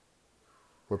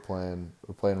 We're playing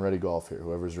Ready Golf here.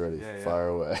 Whoever's ready, Yeah, yeah. fire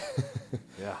away.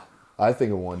 Yeah. I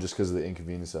think of one just because of the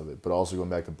inconvenience of it, but also going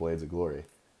back to Blades of Glory.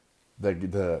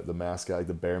 The mascot, like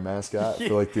the bear mascot for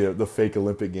like the fake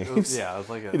Olympic Games. Yeah, it was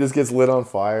like He a. just gets lit on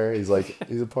fire. He's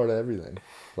a part of everything.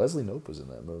 Leslie Knope was in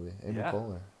that movie. Amy Yeah.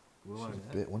 Poehler. Will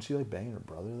Wasn't she like banging her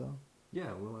brother though?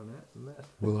 Yeah, Will Arnett in that.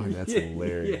 Will Arnett's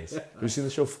hilarious. Have you seen the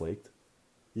show Flaked?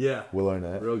 Yeah. Will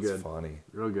Arnett. Real It's good. funny.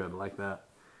 Real good. Like that.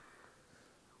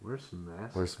 Worst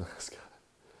mascot. Worst mascot.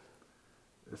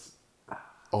 It's,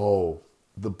 Oh,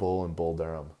 the bull in Bull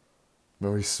Durham.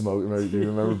 Remember he smoked? Do you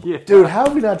remember? Yeah. Dude, how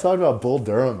have we not talked about Bull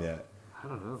Durham yet? I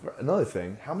don't know. Another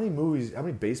thing, how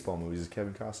many baseball movies is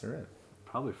Kevin Costner in?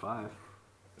 Probably 5.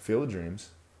 Field of Dreams,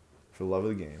 For the Love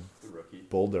of the Game, The Rookie.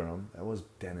 Bull Durham. That was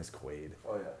Dennis Quaid.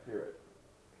 Oh, yeah, you're right.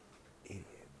 Idiot.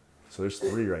 So there's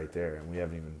 3 right there, and we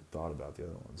haven't even thought about the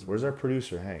other ones. Where's our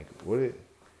producer, Hank?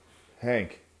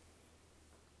 Hank.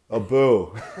 A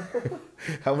boo.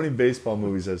 How many baseball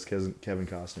movies has Kevin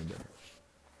Costner been in?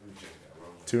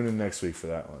 Tune in next week for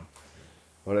that one.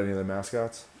 What, any other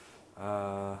mascots?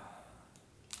 I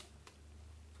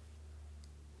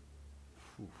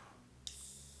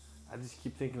just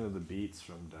keep thinking of the beats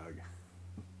from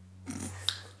Doug.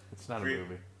 It's not a Creep.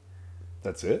 movie.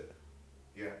 That's it?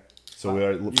 Yeah, So we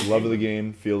are Love of the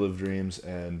Game, Field of Dreams,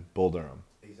 and Bull Durham.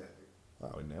 exactly.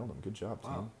 Wow, we nailed them. Good job,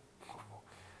 team. Wow.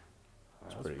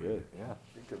 That's pretty good. Yeah.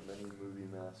 Think of many movie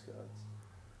mascots.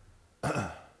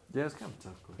 Yeah, it's kind of a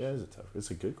tough question. Yeah,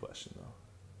 it's a good question though.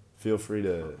 Feel free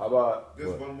to. How about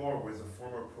There's What? one more. Was a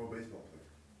former pro baseball player.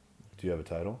 Do you have a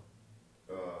title?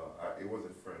 It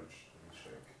wasn't French.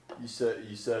 Let me check.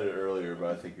 you said it earlier,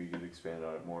 but I think we could expand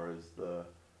on it more as the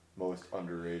most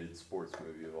underrated sports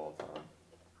movie of all time.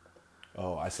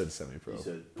 Oh, I said semi-pro. You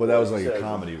said- But that was you like said a it was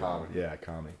comedy a one. comedy. Yeah,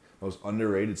 comedy. Most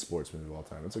underrated sports movie of all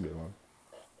time. That's a good one.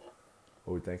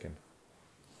 What are we thinking?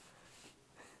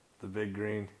 The Big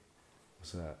Green.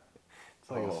 What's that? It's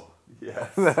like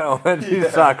Yes. the elementary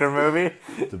soccer movie.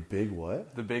 The big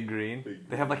what? The Big Green. Big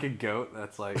They have like a goat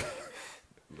that's like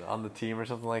on the team or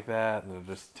something like that, and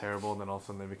they're just terrible, and then all of a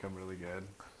sudden they become really good.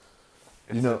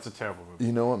 It's a terrible movie.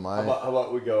 You know what How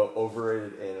about we go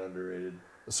overrated and underrated?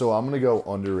 So I'm gonna go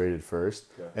underrated first,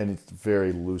 Okay. and it's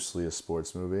very loosely a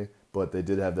sports movie. But they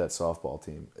did have that softball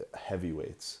team,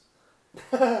 heavyweights.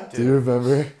 Do you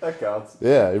remember? That counts.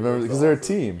 Yeah, you remember That's because they're a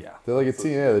awesome. team. Yeah. They're like a That's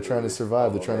team. such a Yeah, they're good trying to movie. survive. I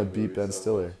They're love trying to that beat movie Ben so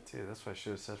Stiller. much. Dude, that's what I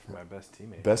should have said for my best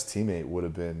teammate. Best teammate would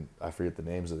have been, I forget the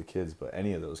names of the kids, but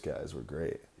any of those guys were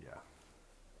great. Yeah.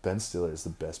 Ben Stiller is the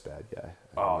best bad guy.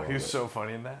 Oh, he was so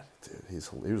funny in that. Dude, he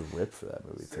was ripped for that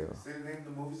movie too. Say the name of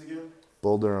the movies again.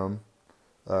 Bull Durham,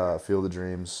 Field of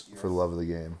Dreams, For the Love of the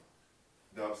Game,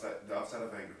 The Upside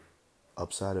of Anger.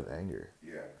 Upside of Anger.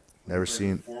 Yeah. Never He's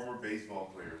seen. a former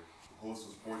baseball player who hosts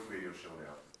a sports radio show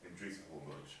now and drinks a whole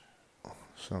bunch.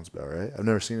 Sounds about right. I've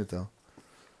never seen it though.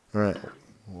 All right,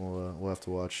 we'll have to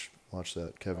watch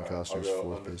that. Kevin Costner's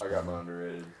fourth baseball. I got my movie.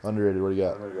 underrated. Underrated. What do you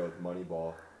I'm got? gonna go with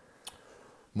Moneyball.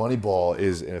 Moneyball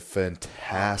is a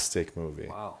fantastic movie.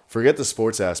 Wow. Forget the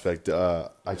sports aspect. I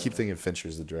keep thinking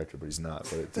Fincher's the director, but he's not.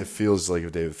 But it feels like a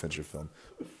David Fincher film.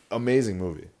 Amazing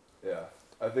movie. Yeah,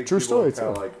 I think True people story, kind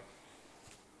of too. like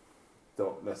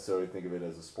don't necessarily think of it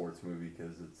as a sports movie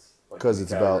because it's like Because the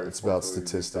it's category about of it's about sports movies,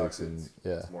 statistics it's-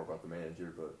 and yeah. It's more about the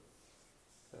manager, but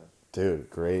Dude,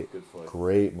 great, good flick.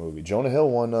 great movie. Jonah Hill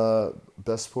won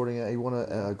best supporting. He won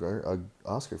a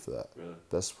Oscar for that. Really.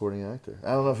 Best supporting actor.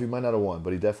 I don't know if he might not have won,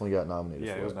 but he definitely got nominated.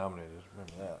 Yeah, for he was it. nominated.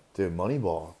 Remember that. Dude,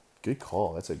 Moneyball, good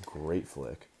call. That's a great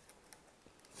flick.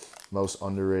 Most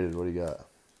underrated. What do you got?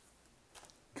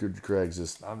 Greg's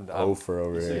just I'm for You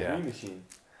over said here. Yeah. Green Machine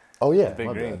Oh yeah, Big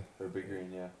my Green. bad. or Big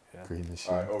Green, yeah. Yeah. Green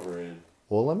Machine. All right, overrated.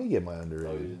 Well, let me get my Oh, you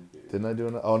underrated. didn't. Didn't I do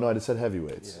it? Oh no, I just said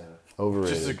heavyweights. Yeah.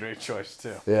 Overrated. Just a great choice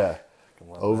too. Yeah, Can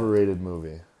love overrated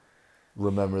movie.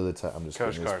 Remember the time. I'm just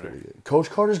Coach kidding, it's Carter. pretty good. Coach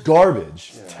Carter's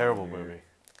garbage. that. Yeah, Terrible weird. movie.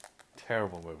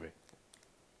 Terrible movie.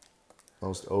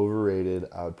 Most overrated,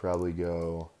 I would probably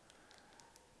go.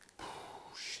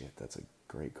 Shit, that's a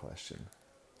great question.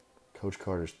 Coach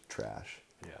Carter's trash.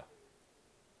 Yeah.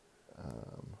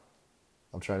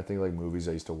 I'm trying to think of, like movies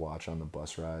I used to watch on the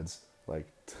bus rides, like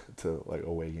to like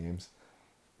away games,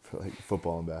 for like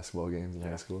football and basketball games in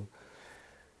high Yeah. school.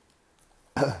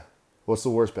 What's the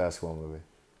worst basketball movie?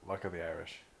 Luck of the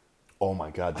Irish. Oh my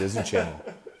God, Disney Channel.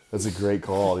 That's a great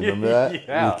call. You remember that?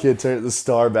 Yeah. The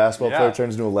star basketball Yeah. player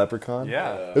turns into a leprechaun.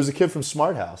 Yeah. There's a kid from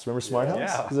Smart House. Remember Smart House?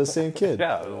 Yeah. It was the same kid.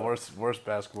 Yeah, the worst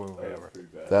basketball movie That was ever. pretty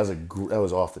bad. That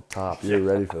was off the top. You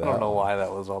were ready for that. I don't know one. why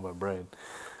that was on my brain.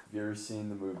 Have you ever seen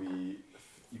the movie?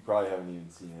 You probably haven't even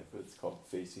seen it, but it's called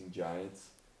Facing Giants.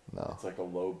 No. It's like a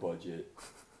low budget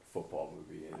football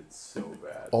movie, and it's so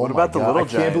bad. Oh What my about the God, Little I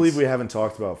can't Giants? believe we haven't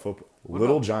talked about football.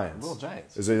 Little about Giants. Little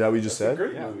Giants. Is it that we just That's a said?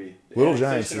 great Yeah. movie. The Little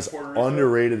annexation Giants of is Puerto Rico.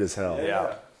 underrated as hell.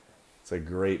 Yeah. It's a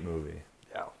great movie.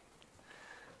 Yeah.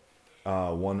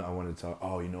 One I wanted to talk.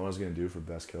 Oh, you know what I was gonna do for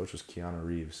best coach was Keanu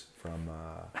Reeves from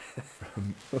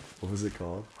what was it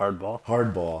called? Hardball.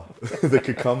 Hardball. The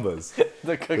Cucumbas. The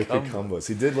The cucumber. Cucumbas.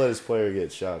 He did let his player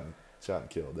get shot and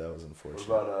killed. That was What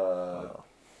unfortunate. about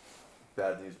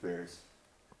Bad News Bears?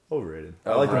 Overrated.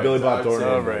 I like the Billy Overrated. Bob I'd Thornton. say-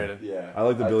 movie. Overrated. Yeah. I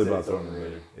like the I'd Billy say Bob it's Thornton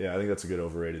overrated. movie. Yeah, I think that's a good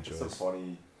overrated There's some choice.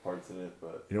 funny parts in it,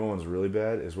 but You know what one's really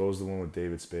bad is what was the one with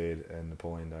David Spade and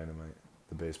Napoleon Dynamite,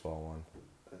 the baseball one.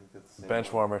 I think that's the same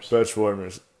Bench one. warmers.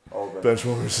 Benchwarmers. Oh,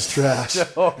 Benchwarmers is trash.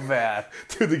 Oh man.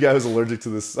 Dude, the guy was allergic to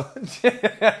the sun.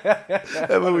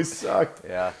 That movie sucked.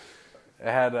 Yeah.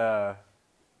 It had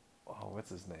what's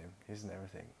his name? He's in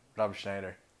everything. Rob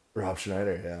Schneider. Rob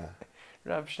Schneider, yeah.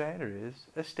 Rob Schneider is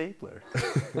a stapler.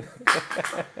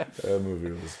 That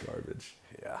movie was garbage.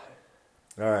 Yeah.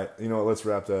 All right, you know what? Let's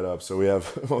wrap that up. So we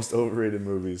have most overrated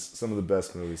movies, some of the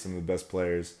best movies, some of the best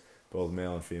players, both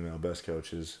male and female, best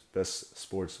coaches, best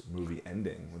sports movie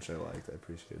ending, which I liked. I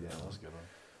appreciated Yeah, that that one. was a good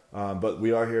one. But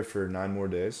we are here for 9 more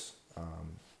days.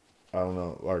 I don't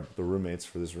know, the roommates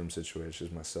for this room situation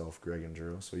is myself, Greg, and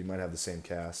Drew. So you might have the same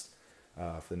cast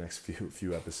for the next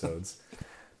few episodes.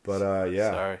 But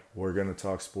yeah, Sorry. we're gonna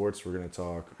talk sports. We're gonna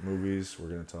talk movies. We're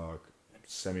gonna talk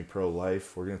semi-pro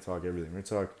life. We're gonna talk everything. We're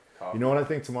gonna talk. You know what I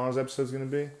think tomorrow's episode is gonna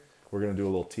be? We're gonna do a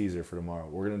little teaser for tomorrow.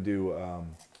 We're gonna do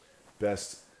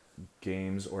best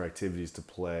games or activities to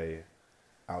play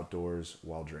outdoors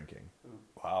while drinking.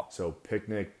 Wow. So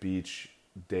picnic, beach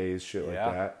days, shit like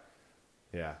Yeah. that.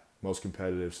 Yeah, most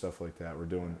competitive stuff like that. We're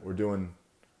doing.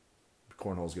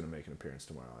 Cornhole's gonna make an appearance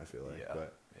tomorrow. I feel like, Yeah.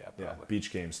 but Yeah, yeah, probably.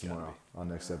 beach games Gotta tomorrow be. on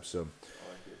next episode.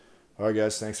 All right,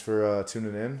 guys, thanks for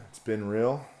tuning in. It's been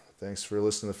real. Thanks for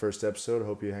listening to the first episode. I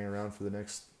hope you hang around for the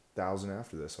next 1,000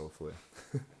 after this, hopefully.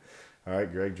 All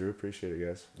right, Greg, Drew, appreciate it,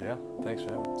 guys. Yeah. Thanks for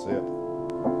having me. See ya.